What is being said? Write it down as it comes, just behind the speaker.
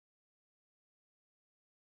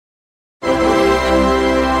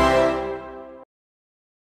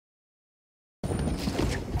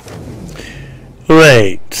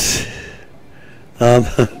Right.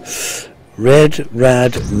 Red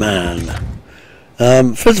Rad Man.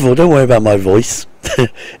 First of all, don't worry about my voice.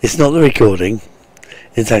 It's not the recording.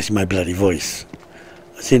 It's actually my bloody voice.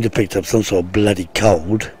 I seem to have picked up some sort of bloody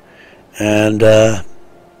cold. And, well,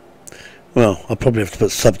 I'll probably have to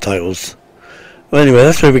put subtitles. Well, anyway,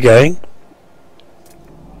 that's where we're going.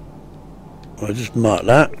 I'll just mark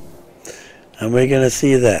that. And we're going to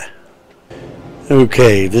see you there.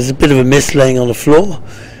 Okay, there's a bit of a mist laying on the floor.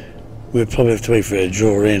 We'll probably have to wait for it to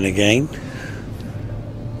draw in again.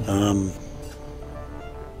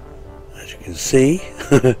 As you can see,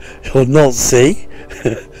 or not see.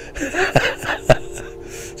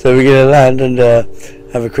 So we're going to land and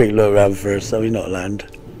have a quick look around first. So we not land.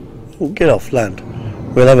 Oh, get off, land.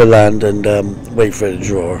 We'll have a land and wait for it to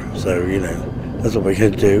draw. So, you know, that's what we're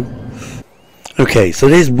going to do. Okay, so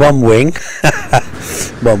there's one wing.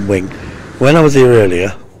 One wing. When I was here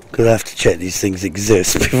earlier, because I have to check these things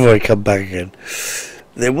exist before I come back again,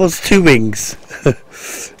 there was two wings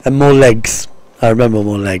and more legs. I remember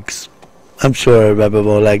more legs. I'm sure I remember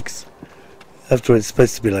more legs. After it's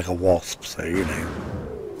supposed to be like a wasp, so you know.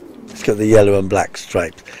 It's got the yellow and black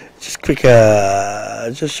stripes. Just quick,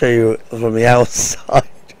 just show you from the outside.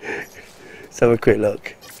 Let's have a quick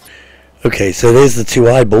look. Okay, so there's the two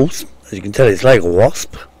eyeballs. As you can tell, it's like a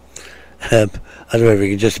wasp. I don't know if you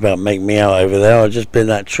can just about make me out over there. I've just been in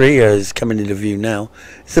that tree. It's coming into view now.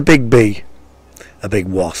 It's a big bee. A big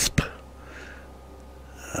wasp.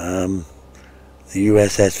 The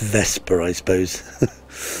USS Vesper, I suppose.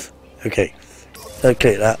 Okay. So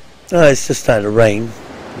click that. Oh, it's just started to rain.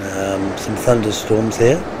 Some thunderstorms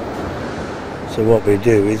here. So what we'll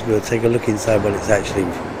do is we'll take a look inside when it's actually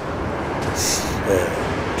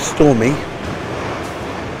stormy.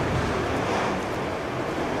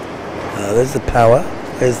 There's the power.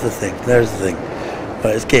 There's the thing. There's the thing.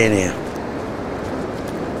 Right, let's get in here.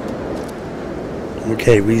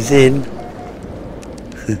 Okay, we're in.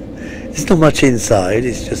 There's not much inside.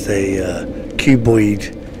 It's just a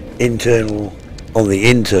cuboid internal on the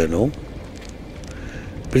internal.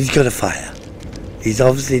 But he's got a fire. He's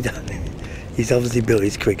obviously done. He's obviously built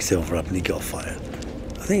his quicksilver up and he got a fire.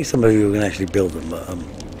 I think somebody who can actually build them, but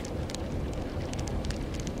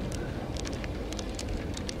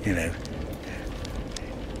you know.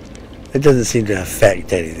 It doesn't seem to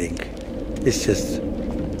affect anything. It's just,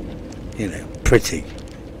 you know, pretty.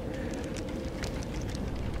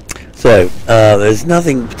 So, there's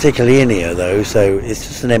nothing particularly in here though, so it's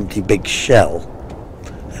just an empty big shell.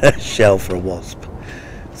 A shell for a wasp.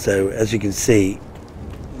 So, as you can see,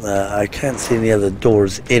 I can't see any other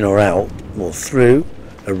doors in or out, or through,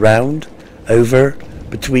 around, over,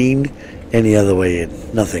 between, any other way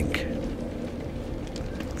in. Nothing.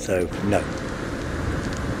 So, no.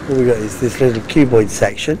 All we got is this little cuboid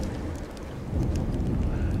section,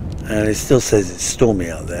 and it still says it's stormy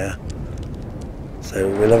out there. So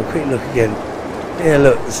we'll have a quick look again. Yeah,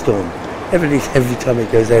 look, the storm. Every time it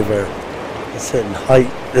goes over a certain height,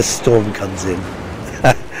 the storm comes in.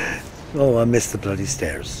 Oh, I missed the bloody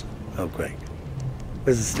stairs. Oh, great.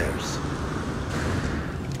 Where's the stairs?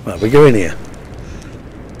 Right, we go in here.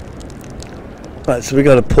 Right, so we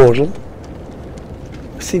got a portal.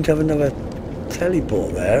 We seem to have another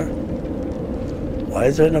teleport there. Why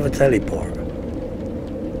is there another teleport?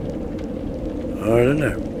 Oh, I don't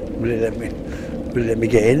know. Will it let me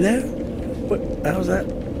get in there? What? How's that?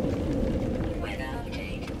 Weather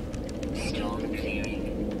update. Storm clearing.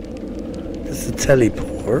 It's a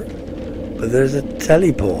teleport, but there's a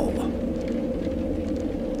teleport.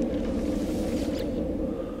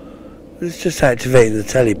 It's just activating the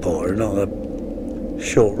teleporter, not a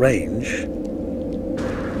short range.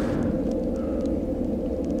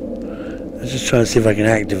 I'm just trying to see if I can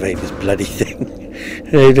activate this bloody thing.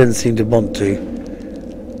 It doesn't seem to want to.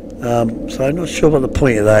 So I'm not sure what the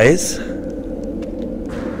point of that is.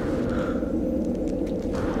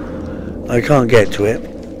 I can't get to it.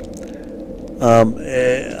 I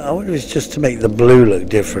wonder if it's just to make the blue look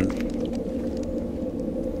different.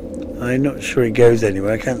 I'm not sure it goes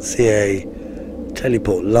anywhere. I can't see a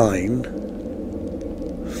teleport line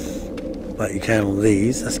like you can on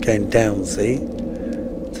these. That's going down, see?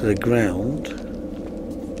 To the ground,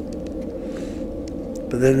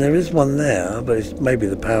 but then there is one there, but it's maybe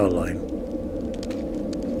the power line.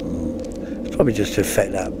 It's probably just to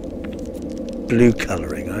affect that blue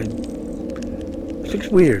colouring. It looks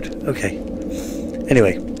weird. Okay,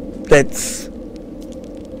 anyway, let's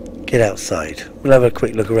get outside. We'll have a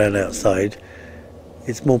quick look around outside.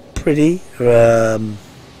 It's more pretty. So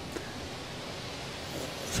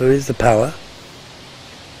here's the power.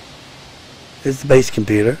 Here's the base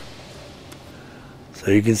computer.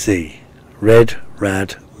 So you can see Red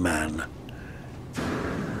Rad Man.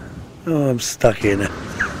 Oh, I'm stuck here now.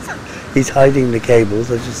 He's hiding the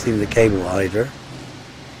cables. I've just seen the cable hider.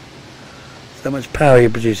 So much power you're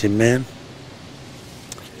producing, man.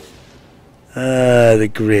 The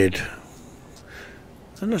grid.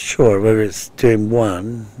 I'm not sure whether it's doing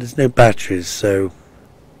one. There's no batteries, so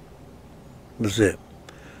that's it.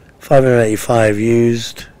 585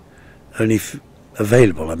 used. Only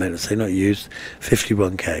available, I meant to say, not used.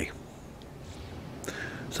 51k.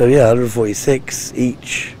 So yeah, 146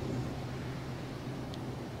 each.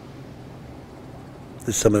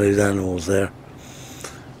 There's some of those animals there.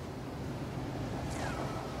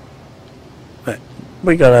 Right,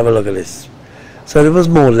 we gotta have a look at this. So there was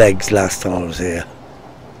more legs last time I was here.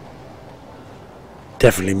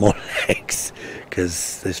 Definitely more legs,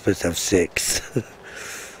 because they're supposed to have 6.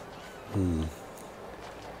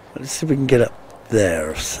 Let's see if we can get up there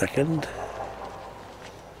a second.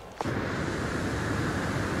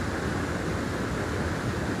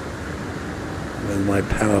 When my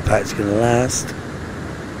power pack's going to last.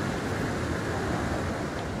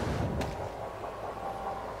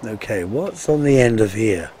 Okay, what's on the end of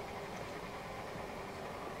here?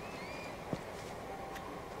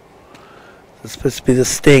 It's supposed to be the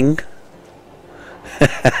sting.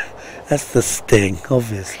 That's the sting,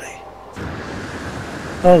 obviously.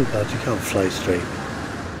 Oh god, you can't fly straight.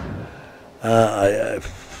 I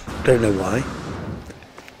don't know why.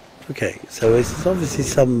 Okay, so it's obviously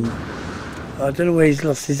some... I don't know where he's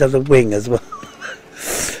lost his other wing as well.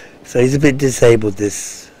 So he's a bit disabled,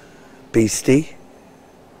 this beastie.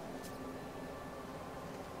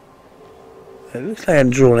 It looks like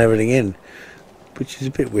I'm drawing everything in, which is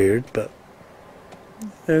a bit weird, but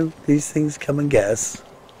you know, these things come and get us.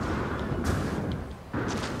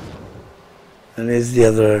 And here's the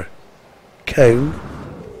other cone.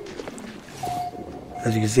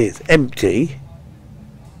 As you can see, it's empty.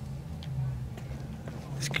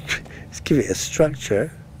 Let's give it a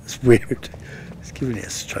structure. It's weird. It's giving it a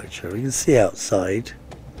structure. You can see outside.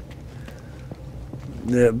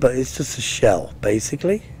 Yeah, but it's just a shell,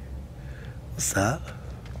 basically. What's that?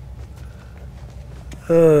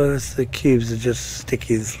 Oh, that's the cubes are just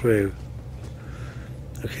sticking through.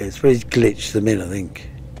 Okay, it's really glitched them in, I think.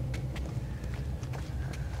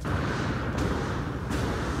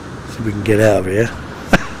 See if we can get out of here.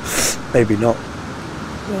 Maybe not.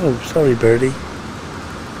 Oh, sorry, birdie.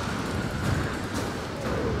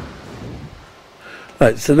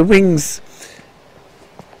 Right, so the wings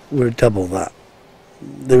were double that.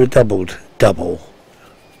 They were doubled. Double.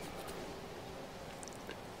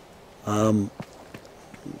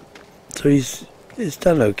 So it's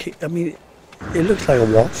done okay. I mean, it looks like a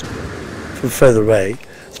wasp from further away,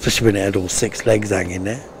 especially when it had all 6 legs hanging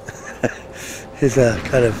there. It's a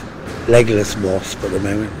kind of legless wasp at the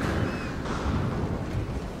moment.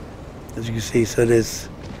 As you can see, so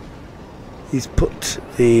he's put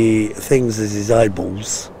the things as his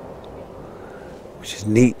eyeballs, which is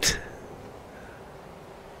neat.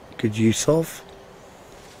 Good use of.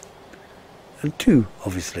 And 2,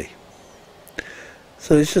 obviously.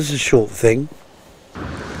 So it's just a short thing.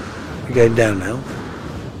 We're going down now.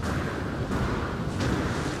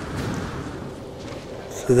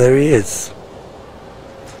 So there he is.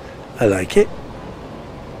 I like it.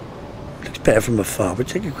 Looks better from afar. We'll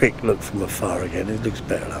take a quick look from afar again. It looks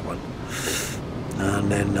better, that one.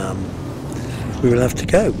 And then we will have to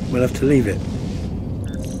go. We'll have to leave it.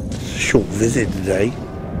 It's a short visit today.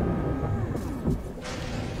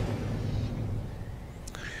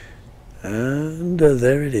 And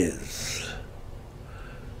there it is.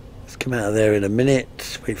 Let's come out of there in a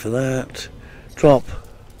minute. Wait for that. Drop.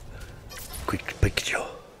 Quick picture.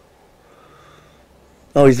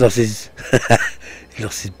 Oh, he's lost his he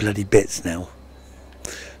lost his bloody bits now.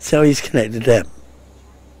 See how he's connected them.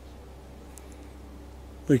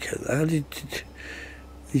 Look at that.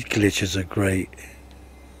 These glitches are great.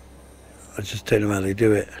 I just don't know how they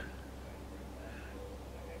do it.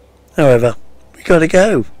 However, we gotta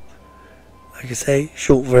go. Like I say,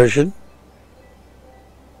 short version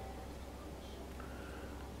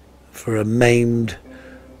for a maimed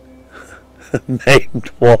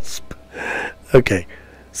maimed wasp. Okay,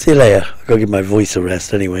 see you later. I've got to give my voice a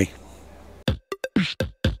rest anyway.